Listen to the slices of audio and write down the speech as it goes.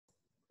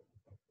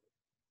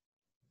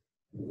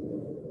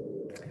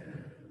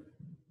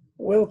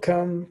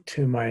Welcome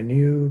to my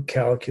new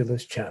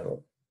calculus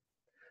channel.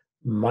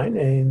 My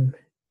name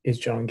is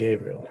John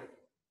Gabriel,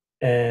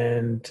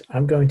 and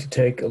I'm going to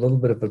take a little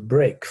bit of a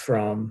break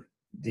from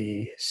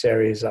the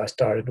series I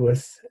started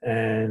with,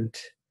 and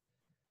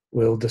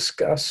we'll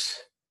discuss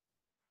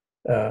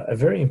a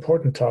very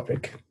important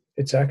topic.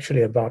 It's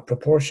actually about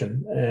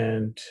proportion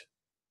and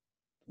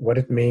what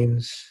it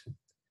means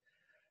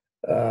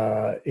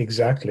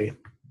exactly,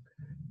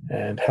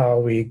 and how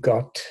we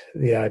got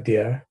the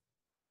idea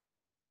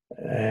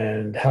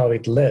and how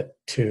it led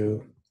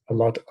to a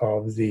lot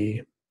of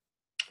the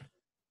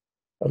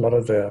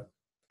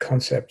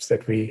concepts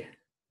that we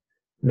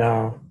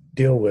now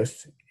deal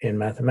with in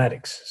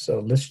mathematics.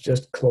 So let's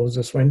just close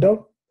this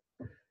window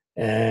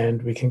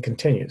and we can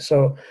continue.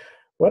 So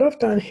what I've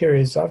done here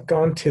is I've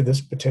gone to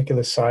this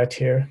particular site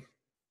here.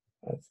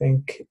 I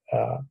think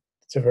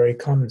it's a very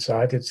common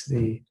site. It's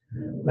the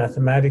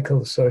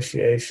Mathematical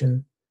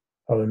Association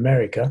of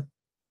America.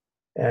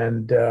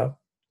 And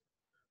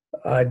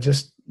I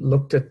just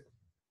looked at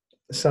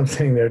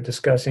something they're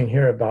discussing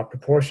here about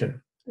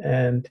proportion.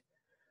 And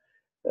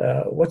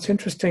what's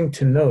interesting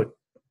to note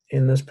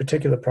in this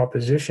particular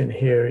proposition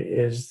here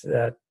is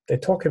that they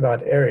talk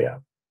about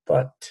area,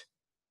 but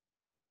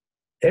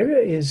area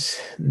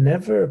is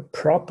never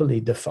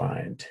properly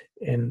defined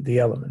in the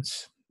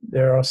elements.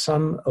 There are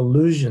some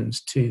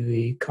allusions to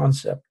the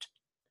concept.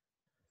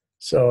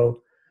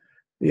 So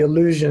the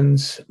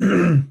allusions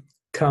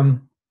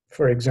come,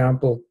 for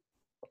example,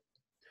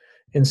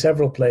 in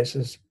several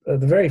places. The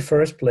very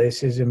first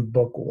place is in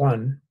Book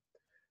 1,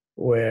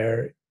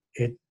 where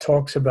it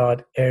talks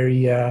about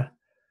area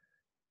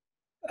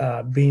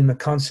being the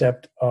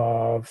concept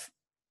of,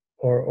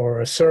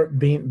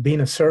 being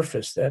a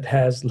surface that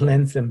has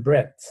length and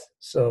breadth.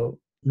 So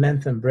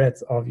length and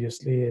breadth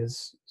obviously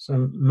is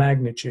some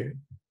magnitude,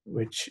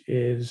 which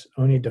is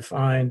only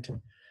defined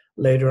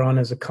later on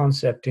as a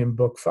concept in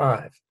Book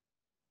 5.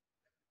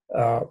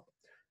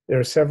 There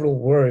are several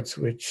words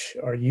which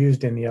are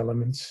used in the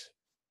elements.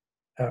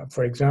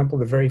 For example,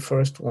 the very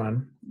first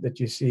one that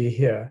you see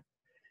here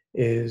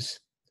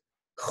is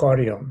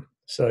chorion.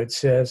 So it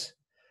says,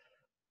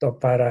 to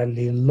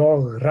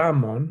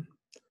parallelogramon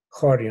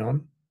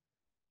chorion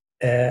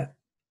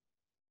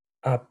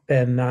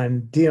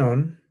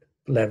appenandion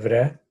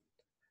plevre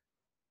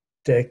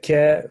te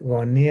ke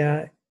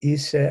gonia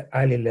ise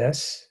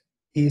aliles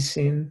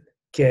isin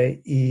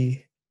ke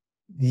I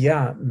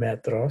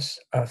diametros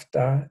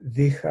afta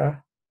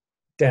dicha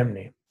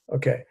temni.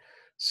 Okay,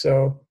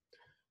 so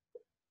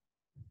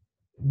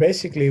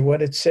basically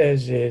what it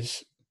says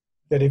is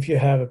that if you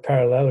have a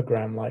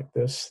parallelogram like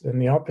this, then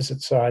the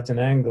opposite sides and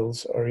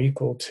angles are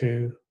equal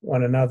to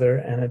one another,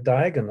 and a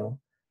diagonal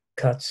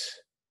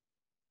cuts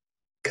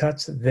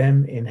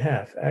them in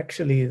half.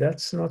 Actually,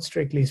 that's not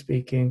strictly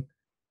speaking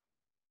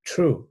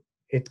true.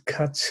 It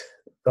cuts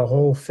the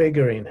whole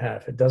figure in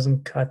half. It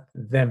doesn't cut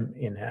them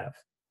in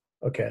half.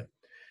 Okay.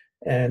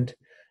 And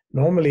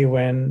normally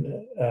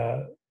when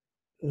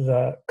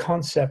the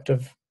concept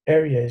of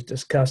area is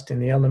discussed in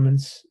the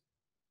elements,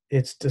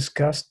 it's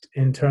discussed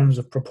in terms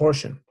of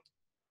proportion.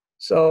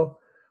 So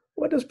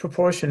what does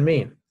proportion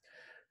mean?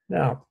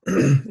 Now,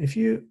 if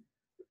you,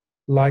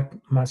 like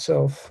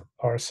myself,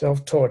 are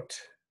self-taught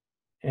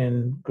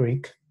in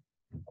Greek,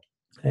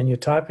 and you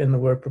type in the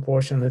word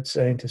proportion, let's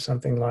say into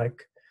something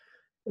like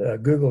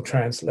Google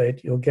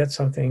Translate, you'll get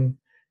something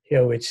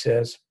here which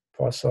says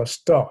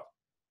pososto,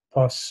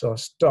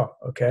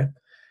 okay?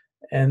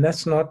 And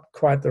that's not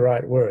quite the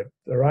right word.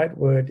 The right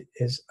word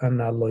is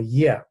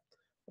analogia,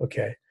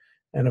 okay?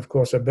 And of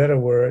course, a better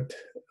word,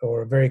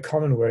 or a very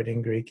common word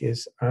in Greek,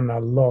 is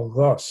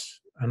analogos,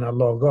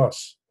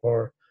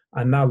 or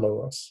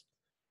analogos.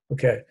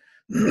 Okay,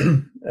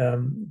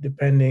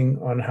 depending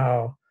on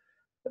how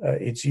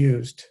it's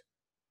used,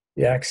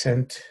 the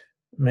accent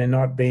may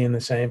not be in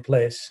the same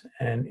place,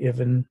 and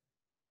even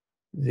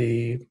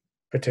the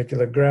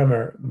particular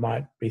grammar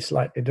might be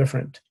slightly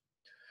different.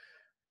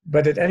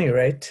 But at any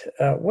rate,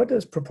 what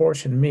does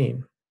proportion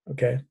mean?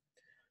 Okay,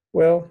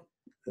 well,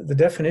 the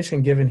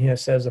definition given here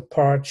says a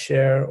part,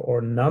 share,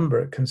 or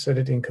number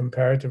considered in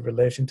comparative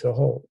relation to a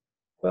whole.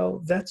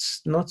 Well,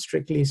 that's not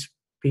strictly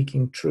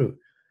speaking true.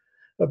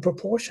 A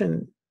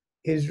proportion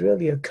is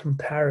really a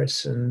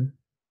comparison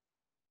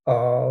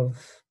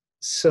of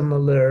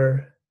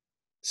similar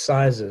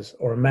sizes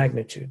or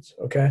magnitudes,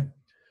 okay?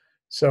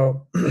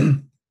 So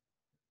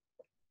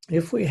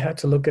if we had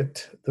to look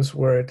at this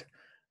word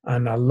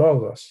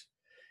analogos,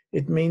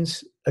 it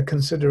means a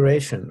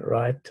consideration,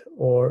 right?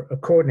 Or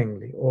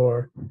accordingly,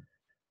 or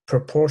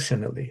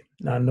proportionally.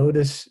 Now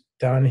notice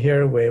down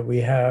here where we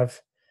have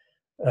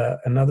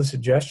another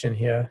suggestion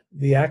here,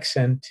 the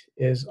accent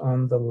is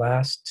on the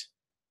last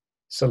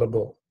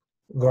syllable,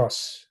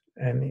 gos,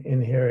 and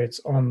in here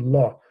it's on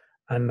lo,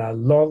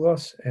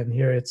 analogos, and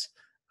here it's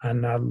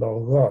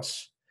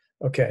analogos.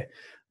 Okay,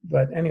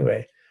 but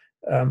anyway,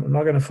 I'm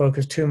not going to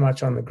focus too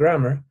much on the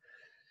grammar,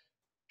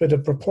 but a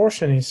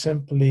proportion is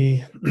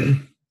simply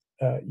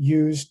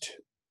used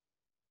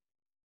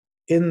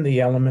in the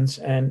elements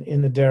and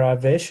in the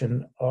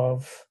derivation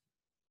of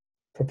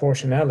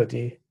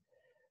proportionality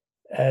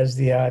as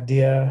the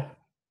idea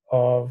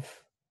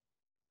of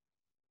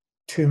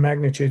two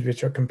magnitudes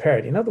which are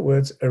compared. In other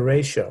words, a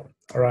ratio,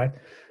 all right?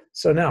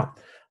 So now,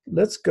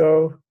 let's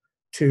go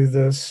to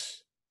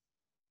this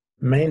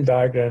main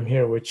diagram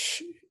here,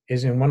 which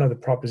is in one of the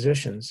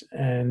propositions,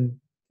 and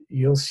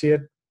you'll see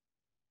it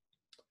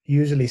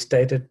usually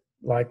stated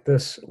like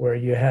this, where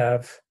you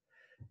have,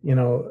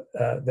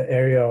 the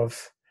area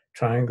of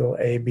triangle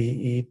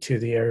ABE to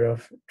the area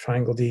of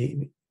triangle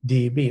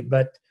DEB.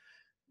 But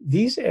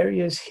these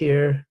areas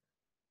here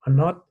are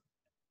not,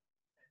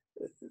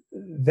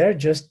 they're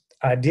just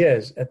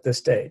ideas at this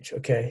stage,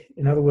 okay?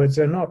 In other words,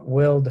 they're not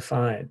well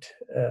defined.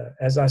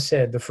 As I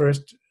said, the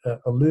first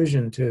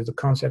allusion to the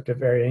concept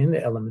of area in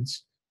the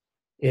elements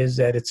is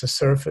that it's a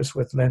surface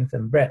with length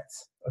and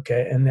breadth,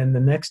 okay? And then the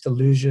next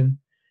allusion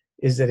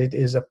is that it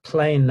is a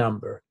plane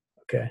number,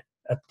 okay?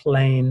 A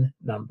plane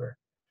number.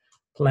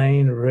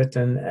 Plane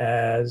written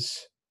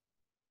as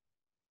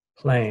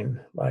plane,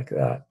 like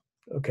that,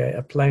 okay?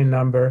 A plane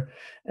number.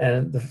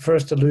 And the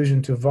first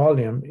allusion to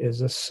volume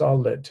is a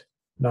solid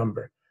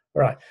number.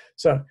 All right,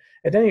 so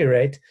at any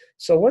rate,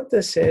 so what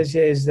this says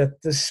here is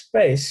that the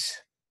space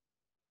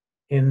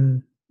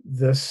in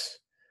this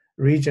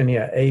region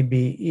here,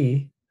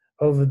 ABE,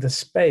 over the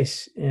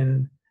space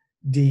in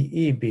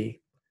DEB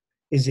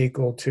is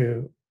equal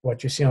to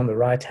what you see on the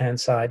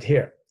right-hand side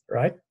here,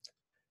 right?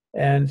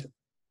 And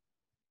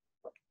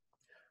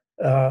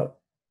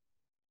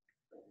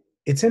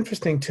it's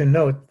interesting to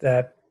note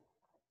that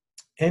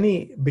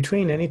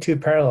between any two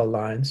parallel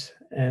lines,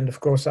 and of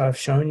course I've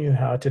shown you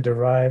how to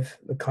derive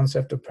the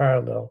concept of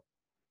parallel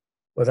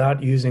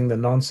without using the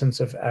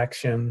nonsense of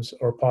axioms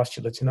or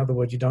postulates. In other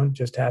words, you don't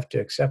just have to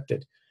accept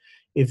it.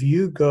 If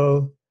you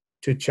go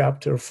to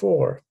chapter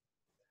 4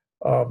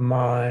 of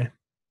my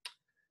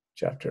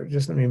chapter,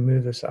 just let me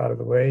move this out of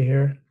the way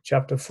here.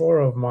 Chapter 4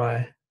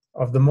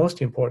 of the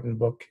most important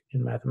book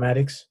in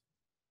mathematics,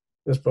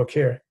 this book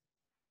here,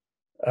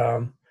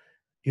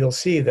 you'll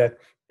see that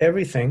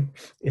everything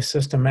is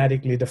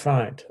systematically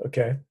defined,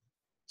 okay?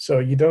 So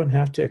you don't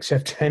have to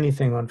accept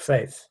anything on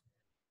faith.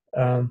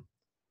 And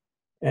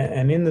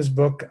in this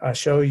book,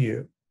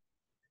 in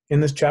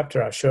this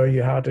chapter, I show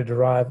you how to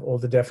derive all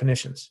the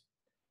definitions.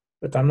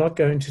 But I'm not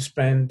going to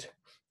spend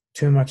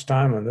too much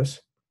time on this.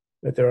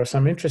 But there are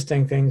some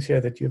interesting things here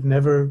that you've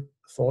never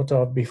thought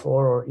of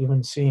before or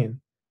even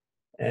seen.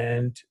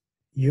 And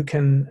you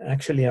can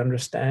actually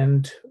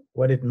understand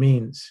what it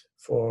means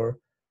for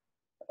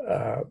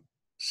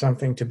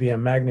something to be a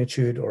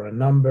magnitude or a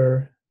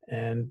number,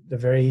 and the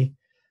very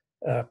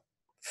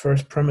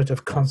first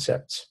primitive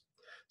concepts.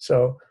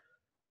 So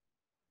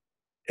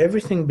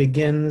everything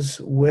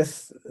begins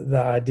with the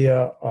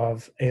idea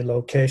of a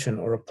location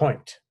or a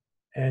point.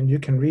 And you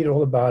can read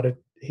all about it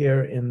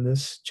here in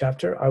this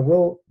chapter. I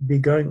will be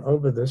going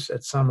over this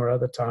at some or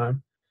other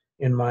time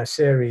in my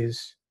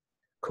series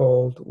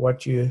called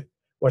What Your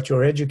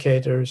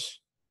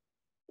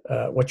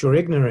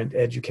Ignorant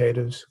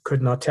Educators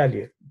Could Not Tell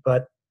You.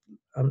 But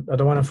I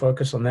don't want to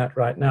focus on that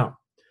right now.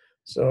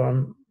 So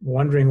I'm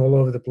wandering all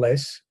over the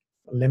place.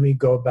 Let me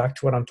go back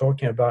to what I'm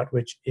talking about,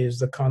 which is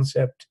the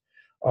concept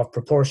of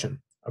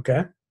proportion,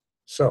 okay?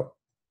 So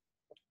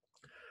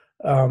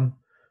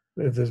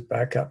move this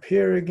back up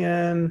here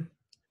again.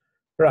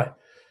 Right,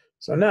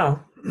 so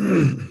now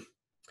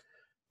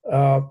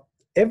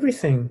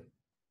everything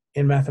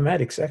in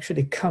mathematics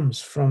actually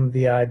comes from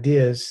the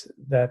ideas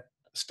that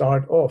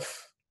start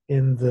off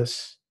in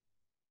this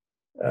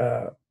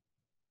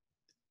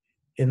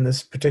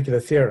particular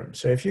theorem.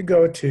 So if you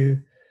go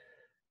to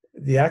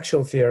the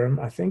actual theorem,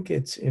 I think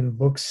it's in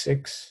book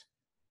 6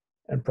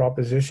 and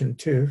proposition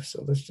 2.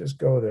 So let's just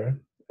go there.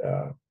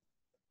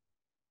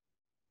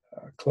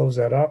 Close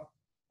that up.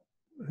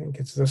 I think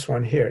it's this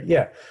one here.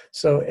 Yeah.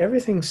 So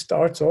everything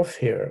starts off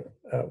here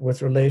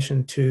with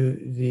relation to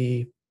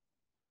the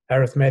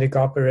arithmetic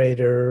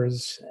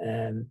operators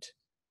and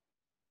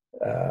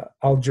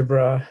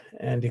algebra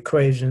and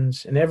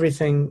equations, and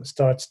everything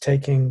starts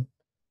taking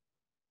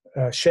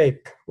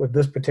shape with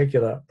this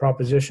particular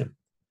proposition.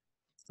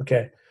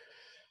 Okay.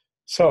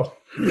 So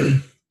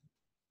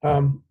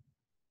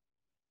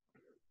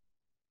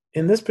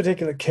in this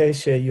particular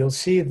case here, you'll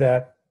see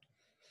that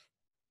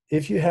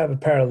if you have a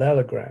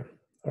parallelogram,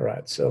 all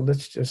right, so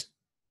let's just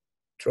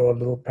draw a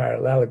little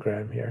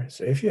parallelogram here.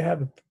 So if you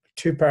have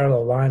two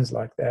parallel lines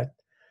like that,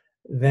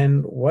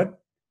 then what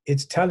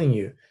it's telling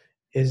you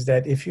is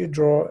that if you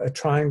draw a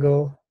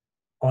triangle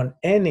on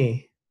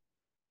any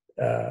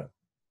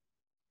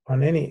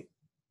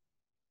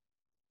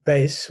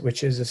base,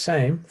 which is the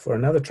same for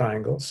another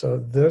triangle, so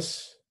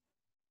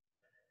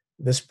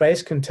the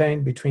space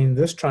contained between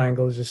this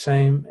triangle is the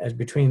same as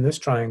between this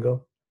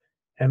triangle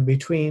and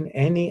between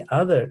any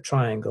other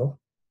triangle,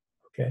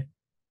 okay,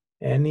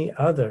 any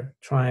other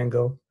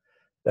triangle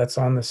that's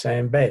on the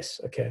same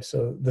base, okay?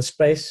 So the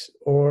space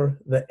or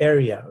the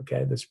area,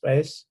 okay, the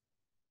space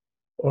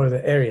or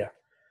the area.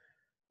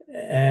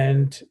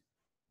 And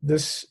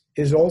this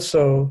is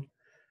also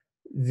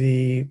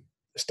the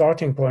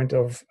starting point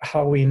of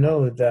how we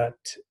know that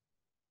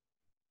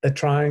a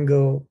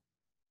triangle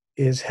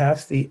is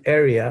half the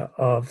area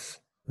of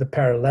the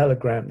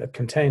parallelogram that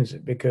contains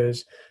it,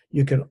 because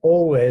you can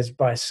always,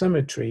 by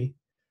symmetry,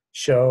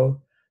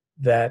 show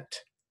that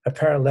a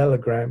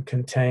parallelogram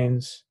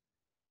contains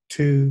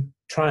two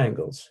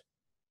triangles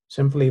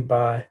simply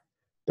by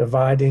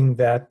dividing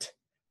that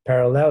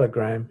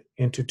parallelogram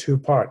into two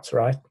parts,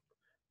 right?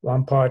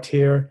 One part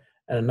here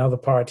and another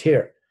part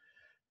here.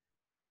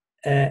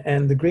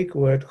 And the Greek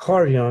word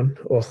chorion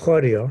or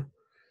chorio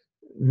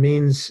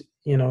means,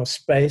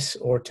 space,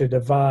 or to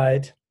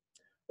divide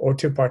or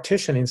to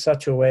partition in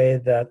such a way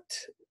that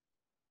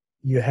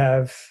you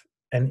have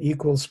an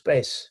equal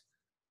space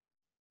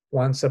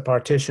once a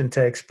partition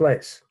takes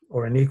place,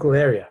 or an equal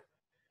area.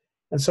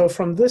 And so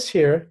from this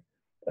here,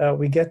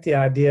 we get the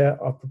idea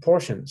of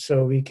proportion.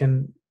 So we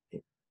can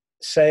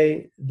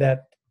say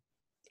that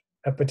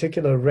a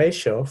particular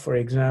ratio, for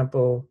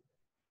example,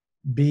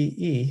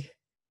 BE,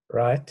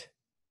 right?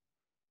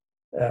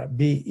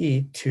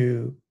 BE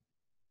to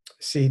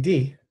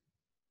CD,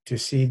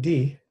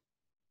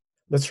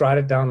 let's write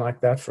it down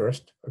like that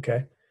first,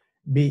 okay?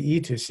 BE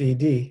to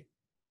CD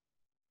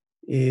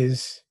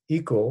is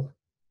equal,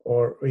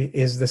 or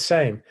is the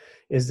same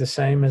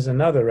as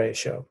another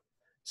ratio,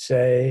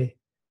 say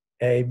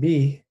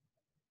AB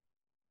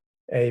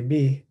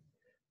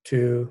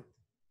to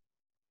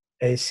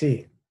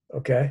AC,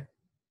 okay?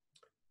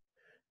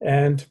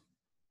 And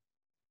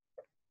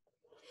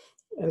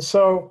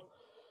so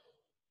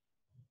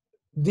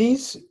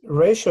these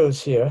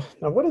ratios here,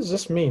 now what does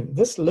this mean?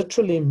 This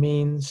literally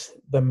means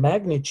the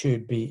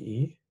magnitude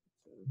BE,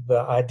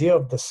 the idea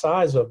of the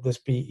size of this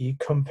BE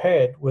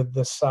compared with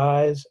the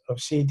size of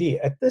CD.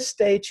 At this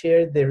stage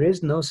here, there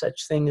is no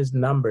such thing as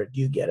number.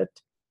 Do you get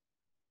it?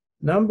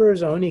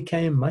 Numbers only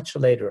came much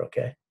later,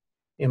 okay,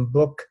 in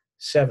book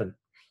 7,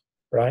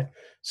 right?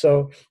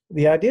 So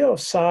the idea of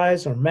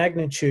size or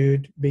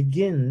magnitude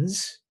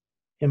begins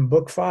in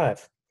book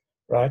 5,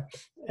 right?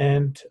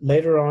 And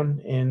later on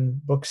in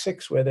book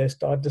 6, where they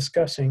start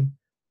discussing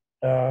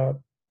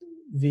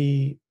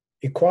the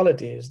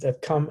equalities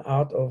that come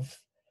out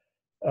of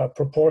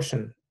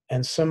proportion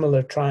and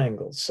similar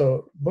triangles.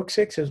 So book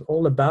 6 is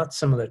all about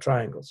similar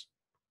triangles.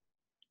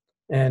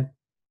 And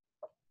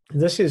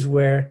this is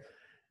where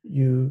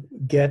you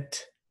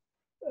get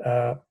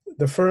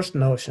the first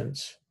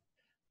notions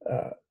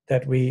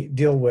that we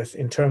deal with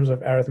in terms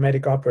of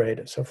arithmetic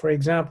operators. So for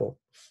example,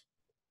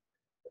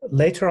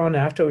 later on,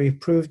 after we've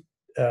proved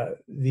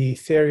the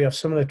theory of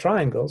similar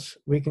triangles,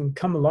 we can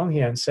come along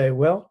here and say,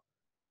 well,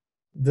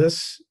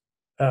 this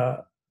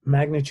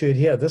magnitude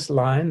here, this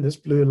line, this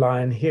blue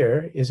line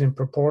here, is in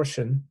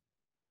proportion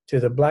to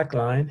the black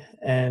line,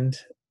 and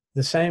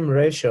the same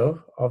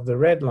ratio of the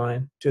red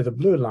line to the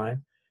blue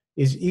line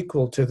is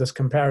equal to this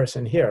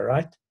comparison here,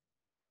 right?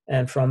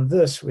 And from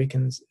this, we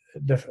can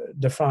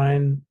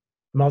define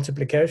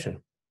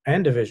multiplication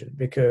and division,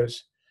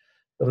 because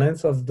the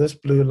length of this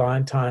blue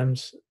line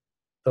times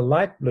the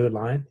light blue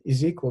line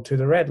is equal to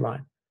the red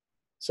line.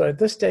 So at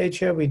this stage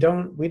here, we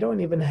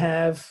don't even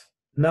have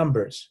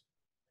numbers,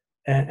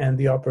 and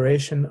the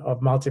operation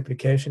of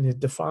multiplication is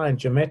defined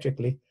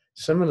geometrically.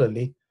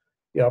 Similarly,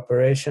 the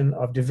operation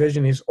of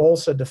division is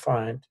also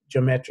defined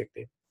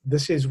geometrically.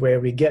 This is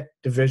where we get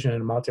division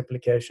and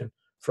multiplication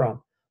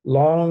from,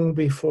 long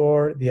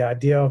before the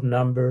idea of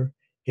number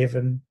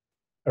even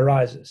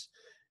arises.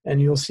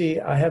 And you'll see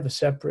I have a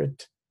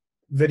separate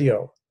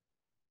video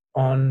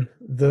on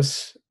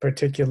this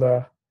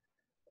particular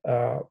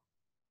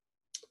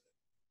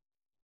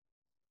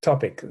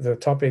topic, the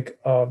topic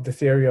of the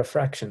theory of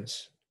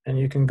fractions. And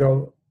you can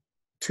go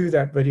to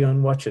that video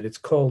and watch it. It's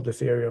called The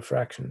Theory of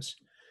Fractions.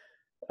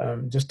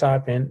 Just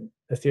type in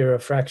The Theory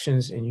of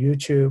Fractions in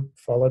YouTube,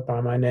 followed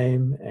by my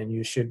name, and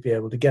you should be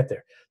able to get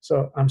there.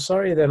 So I'm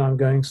sorry that I'm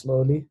going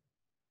slowly,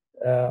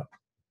 but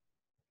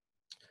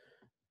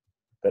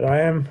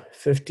I am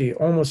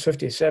almost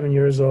 57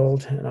 years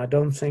old, and I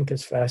don't think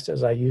as fast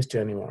as I used to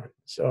anymore.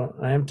 So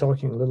I am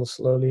talking a little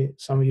slowly.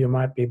 Some of you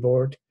might be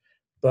bored,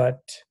 but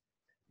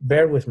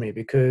bear with me,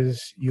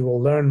 because you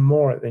will learn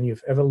more than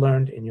you've ever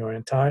learned in your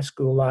entire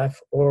school life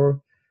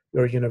or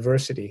your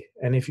university.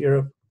 And if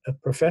you're a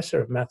professor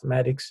of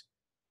mathematics,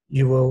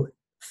 you will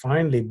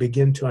finally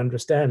begin to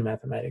understand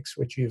mathematics,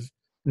 which you've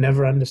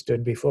never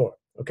understood before,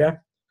 okay?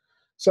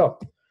 So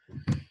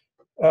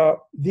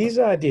these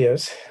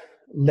ideas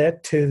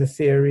led to the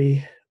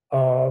theory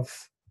of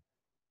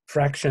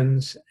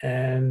fractions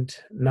and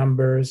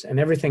numbers and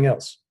everything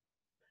else.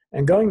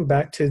 And going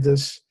back to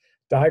this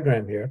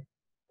diagram here,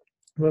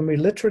 when we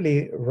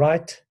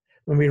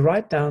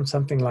write down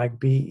something like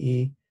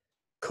BE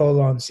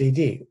colon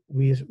CD,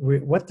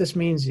 what this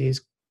means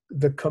is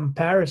the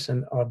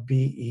comparison of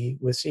BE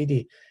with CD.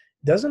 It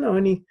doesn't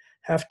only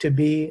have to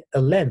be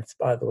a length,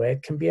 by the way.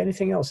 It can be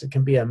anything else. It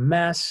can be a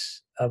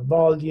mass, a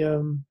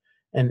volume,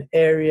 an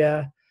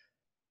area.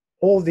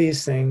 All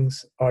these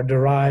things are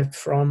derived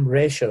from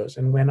ratios.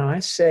 And when I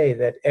say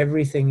that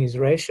everything is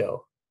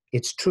ratio,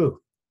 it's true.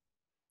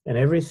 And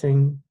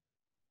everything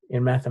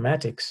in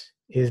mathematics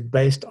is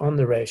based on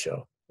the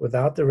ratio.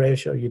 Without the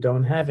ratio, you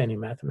don't have any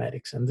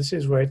mathematics. And this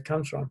is where it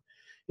comes from.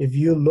 If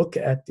you look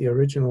at the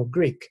original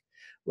Greek,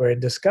 where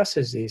it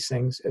discusses these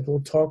things, it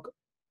will talk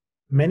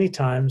many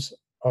times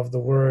of the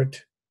word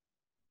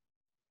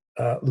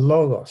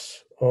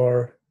logos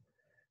or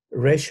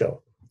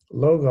ratio.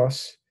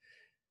 Logos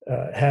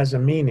has a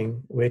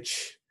meaning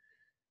which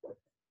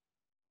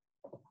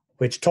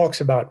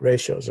talks about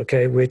ratios,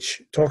 okay,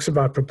 which talks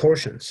about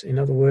proportions. In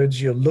other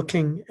words, you're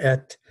looking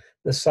at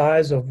the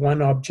size of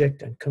one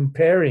object and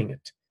comparing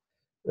it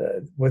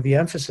with the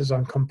emphasis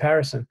on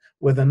comparison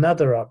with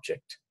another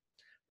object,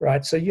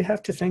 right? So you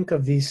have to think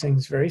of these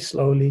things very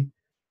slowly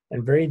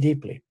and very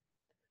deeply.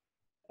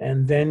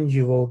 And then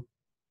you will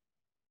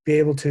be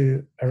able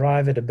to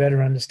arrive at a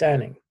better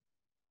understanding.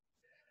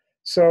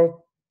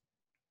 So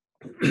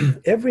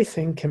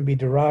everything can be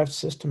derived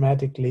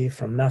systematically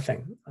from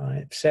nothing.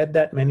 I've said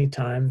that many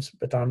times,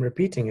 but I'm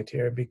repeating it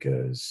here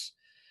because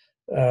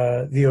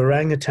the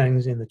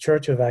orangutans in the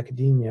Church of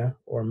Academia,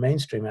 or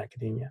mainstream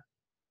academia,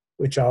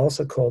 which are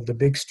also called the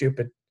big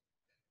stupid,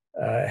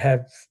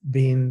 have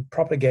been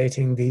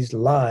propagating these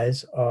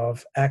lies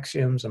of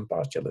axioms and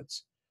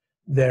postulates.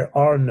 There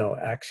are no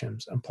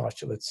axioms and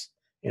postulates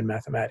in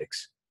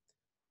mathematics.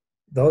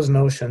 Those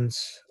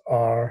notions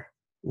are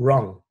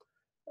wrong.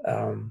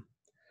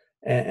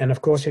 And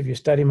of course, if you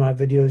study my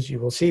videos, you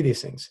will see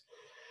these things.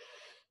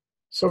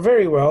 So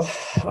very well,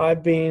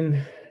 I've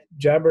been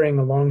jabbering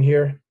along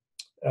here,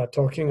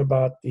 talking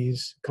about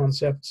these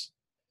concepts,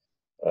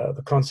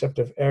 the concept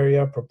of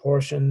area,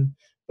 proportion,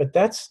 but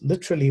that's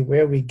literally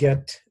where we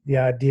get the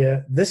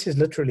idea. This is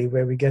literally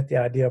where we get the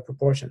idea of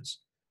proportions.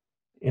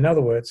 In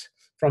other words,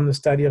 from the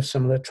study of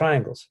similar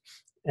triangles.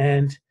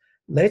 And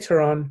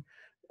later on,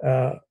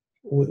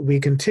 we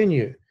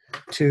continue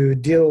to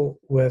deal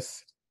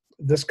with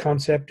this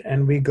concept,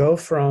 and we go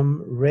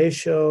from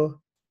ratio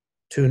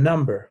to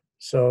number.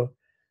 So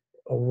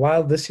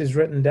while this is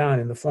written down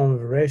in the form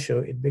of a ratio,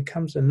 it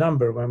becomes a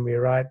number when we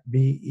write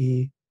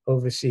BE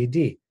over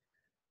CD.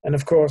 And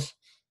of course,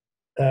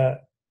 I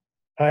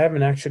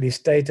haven't actually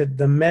stated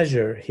the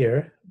measure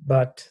here,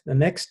 but the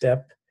next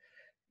step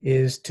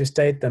is to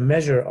state the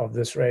measure of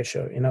this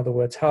ratio. In other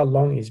words, how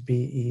long is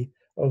BE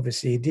over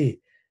CD,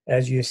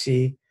 as you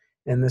see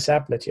in this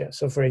applet here.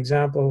 So for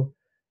example,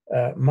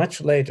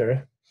 much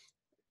later,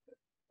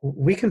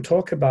 we can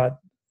talk about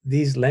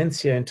these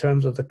lengths here in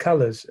terms of the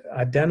colors,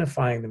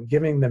 identifying them,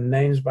 giving them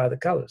names by the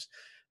colors.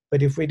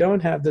 But if we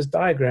don't have this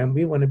diagram,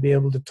 we want to be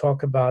able to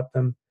talk about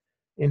them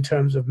in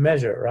terms of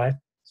measure, right?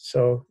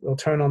 So we'll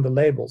turn on the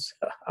labels.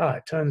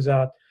 It turns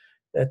out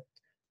that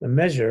the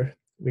measure,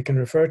 we can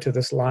refer to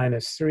this line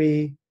as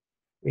 3.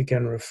 We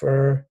can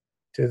refer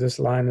to this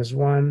line as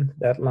 1,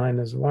 that line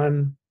as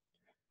 1,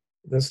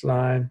 this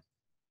line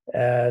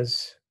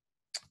as,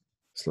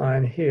 this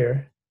line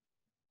here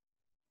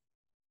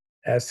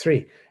as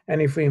 3.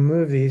 And if we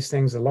move these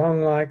things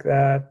along like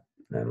that,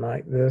 and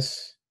like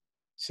this,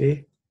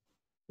 see,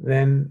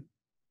 then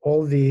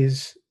all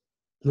these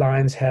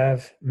lines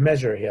have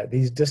measure here.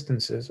 These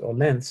distances or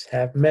lengths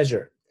have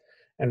measure,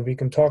 and we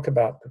can talk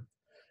about them.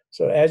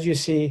 So as you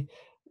see,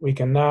 we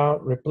can now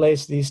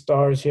replace these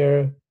stars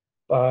here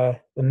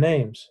by the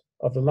names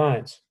of the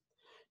lines.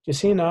 Do you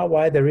see now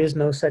why there is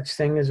no such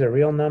thing as a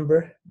real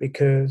number?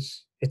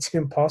 Because it's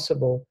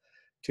impossible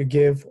to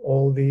give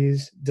all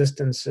these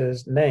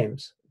distances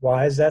names.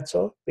 Why is that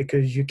so?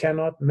 Because you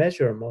cannot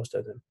measure most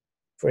of them.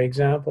 For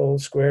example,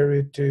 square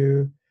root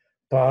 2,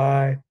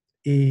 pi,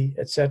 e,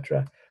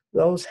 etc.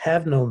 Those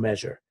have no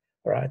measure,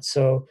 all right?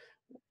 So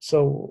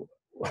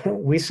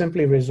we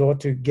simply resort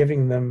to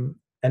giving them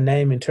a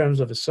name in terms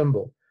of a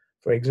symbol.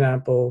 For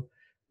example,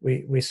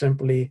 we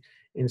simply,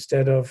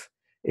 instead of,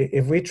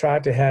 if we try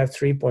to have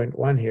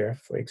 3.1 here,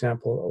 for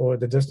example, or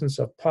the distance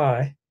of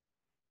pi,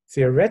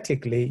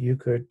 theoretically, you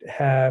could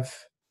have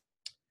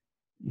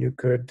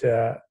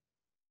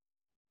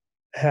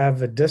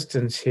a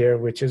distance here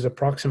which is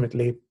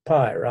approximately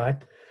pi,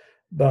 right?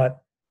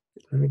 But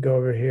let me go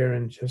over here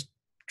and just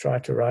try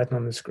to write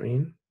on the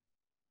screen.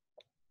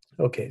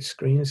 Okay,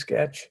 screen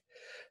sketch.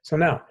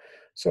 So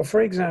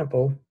for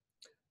example,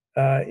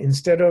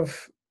 instead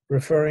of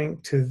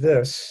referring to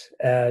this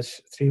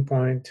as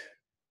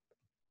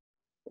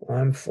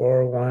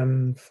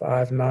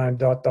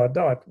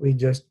 3.14159 ... we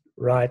just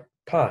write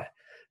pi.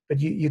 But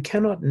you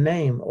cannot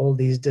name all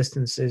these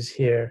distances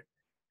here.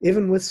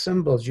 Even with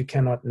symbols, you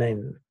cannot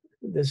name them.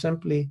 There's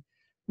simply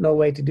no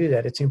way to do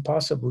that. It's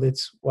impossible.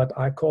 It's what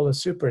I call a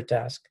super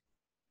task,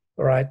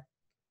 all right?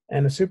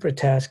 And a super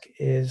task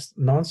is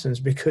nonsense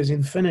because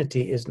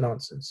infinity is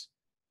nonsense.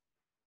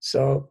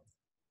 So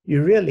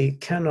you really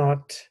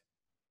cannot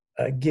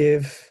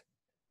give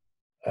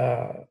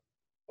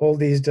all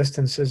these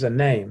distances a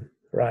name,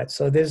 right?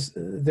 So there's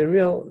the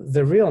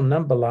real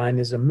number line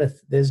is a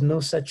myth. There's no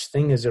such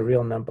thing as a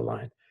real number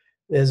line.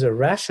 There's a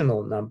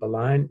rational number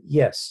line,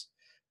 yes,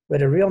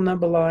 but a real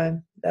number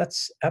line,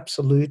 that's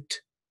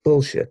absolute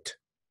bullshit.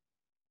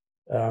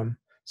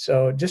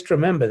 So just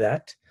remember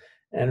that,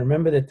 and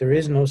remember that there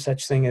is no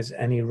such thing as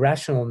an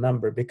irrational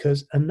number,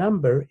 because a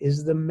number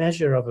is the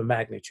measure of a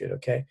magnitude,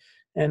 okay?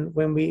 And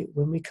when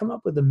we come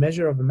up with a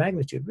measure of a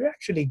magnitude, we're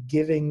actually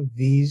giving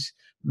these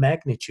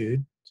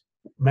magnitudes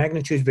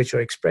which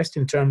are expressed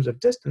in terms of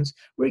distance,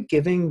 we're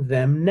giving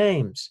them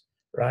names,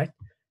 right?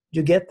 Do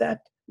you get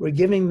that? We're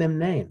giving them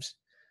names.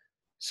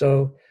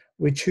 So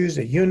we choose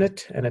a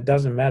unit, and it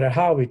doesn't matter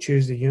how we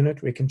choose the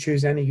unit. We can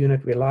choose any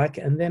unit we like,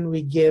 and then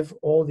we give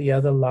all the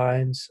other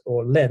lines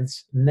or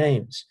lengths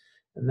names.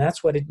 And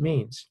that's what it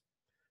means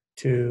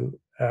to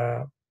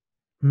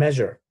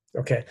measure.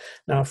 Okay.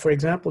 Now, for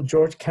example,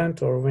 George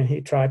Cantor, when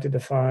he tried to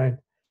define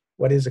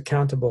what is a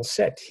countable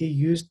set, he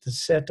used the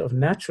set of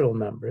natural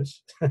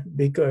numbers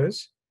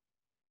because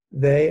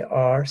they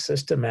are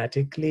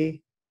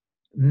systematically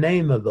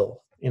nameable.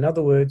 In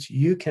other words,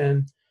 you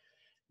can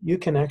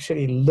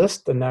actually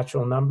list the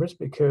natural numbers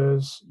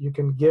because you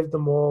can give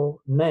them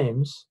all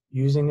names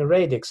using a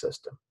radix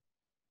system.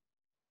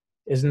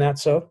 Isn't that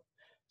so?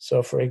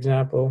 So, for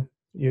example,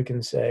 you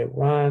can say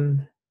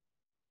 1,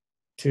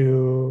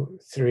 2,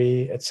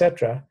 3,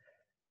 etc.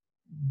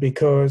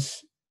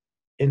 Because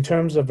in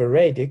terms of a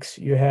radix,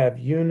 you have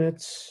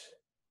units,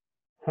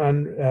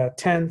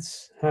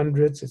 tenths,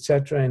 hundreds,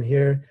 etc. And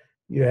here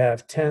you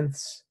have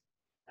tenths,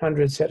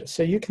 hundreds, etc.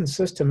 So you can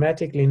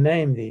systematically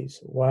name these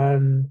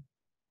 1,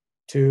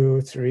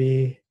 2,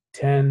 3,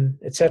 10,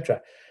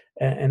 etc.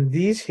 And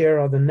these here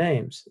are the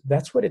names.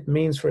 That's what it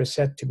means for a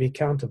set to be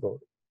countable.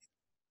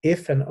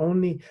 If and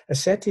only a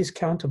set is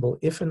countable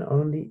if and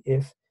only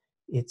if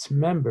its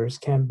members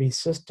can be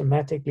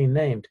systematically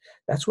named.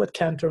 That's what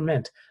Cantor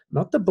meant.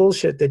 Not the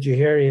bullshit that you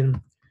hear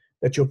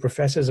that your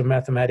professors of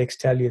mathematics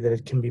tell you that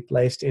it can be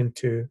placed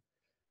into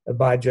a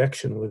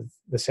bijection with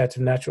the set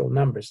of natural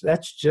numbers.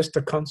 That's just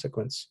a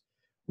consequence.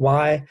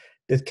 Why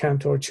did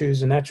Cantor choose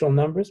the natural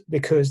numbers?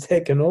 Because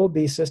they can all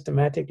be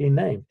systematically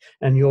named,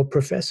 and your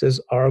professors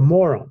are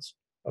morons,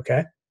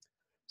 okay?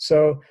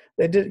 So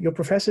your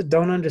professors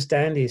don't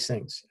understand these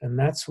things, and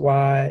that's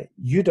why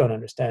you don't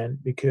understand,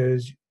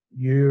 because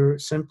you're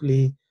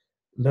simply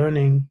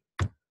learning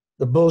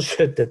the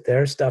bullshit that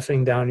they're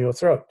stuffing down your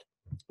throat.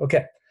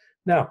 Okay,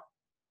 now,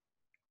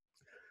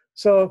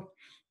 so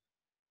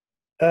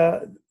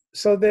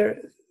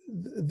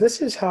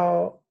this is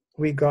how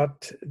we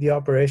got the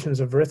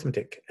operations of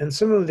arithmetic. And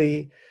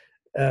similarly,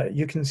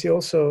 you can see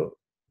also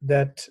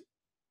that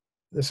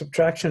the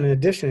subtraction and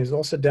addition is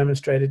also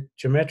demonstrated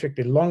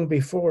geometrically long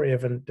before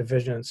even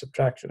division and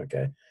subtraction,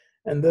 okay?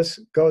 And this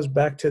goes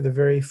back to the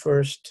very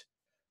first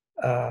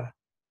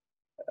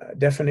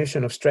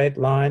definition of straight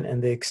line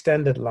and the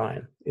extended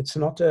line. It's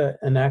not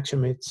an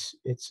axiom,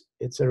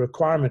 it's a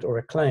requirement or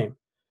a claim.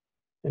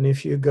 And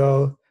if you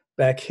go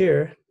back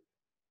here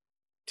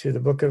to the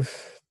book of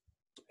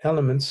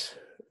Elements,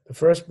 the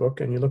first book,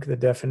 and you look at the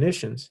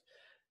definitions,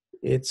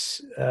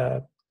 it's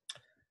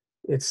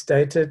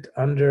stated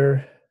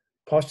under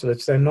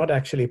postulates. They're not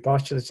actually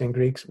postulates in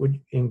Greek.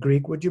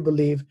 Would you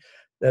believe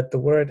that the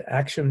word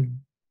axiom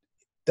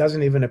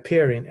doesn't even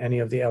appear in any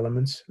of the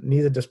elements?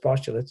 Neither does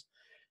postulates.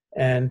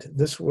 And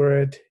this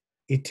word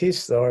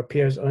itis, though,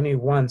 appears only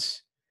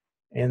once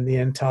in the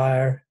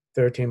entire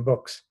 13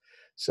 books.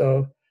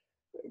 So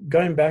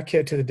going back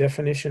here to the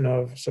definition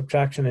of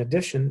subtraction and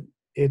addition,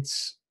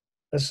 it's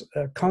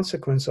a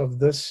consequence of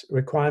this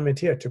requirement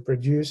here to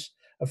produce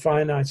a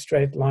finite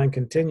straight line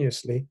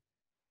continuously,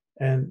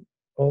 and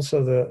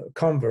also the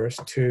converse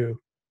to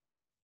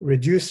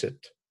reduce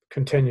it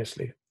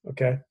continuously,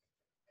 okay?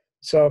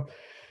 So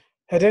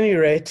at any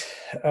rate,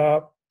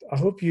 I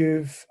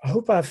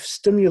hope I've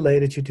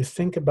stimulated you to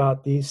think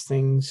about these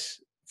things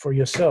for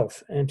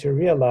yourself and to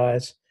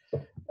realize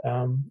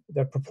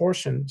that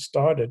proportion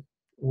started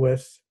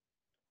with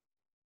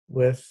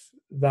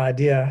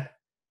the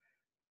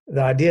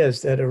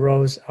ideas that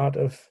arose out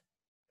of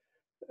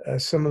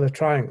similar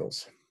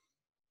triangles.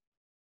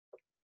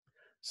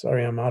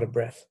 Sorry, I'm out of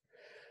breath.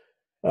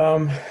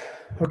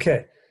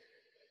 Okay.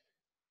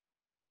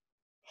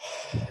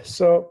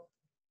 So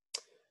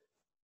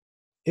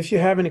if you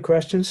have any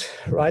questions,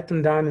 write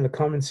them down in the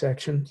comment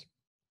section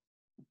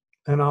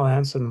and I'll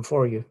answer them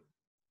for you.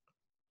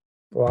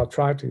 Or I'll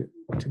try to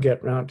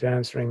get around to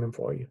answering them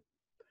for you.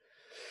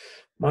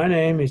 My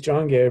name is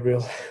John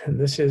Gabriel, and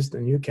this is the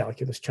New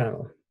Calculus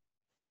channel.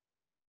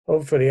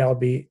 Hopefully I'll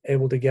be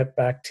able to get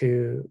back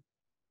to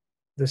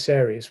the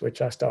series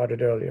which I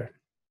started earlier.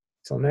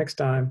 Till next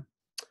time,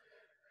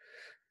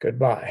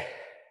 goodbye.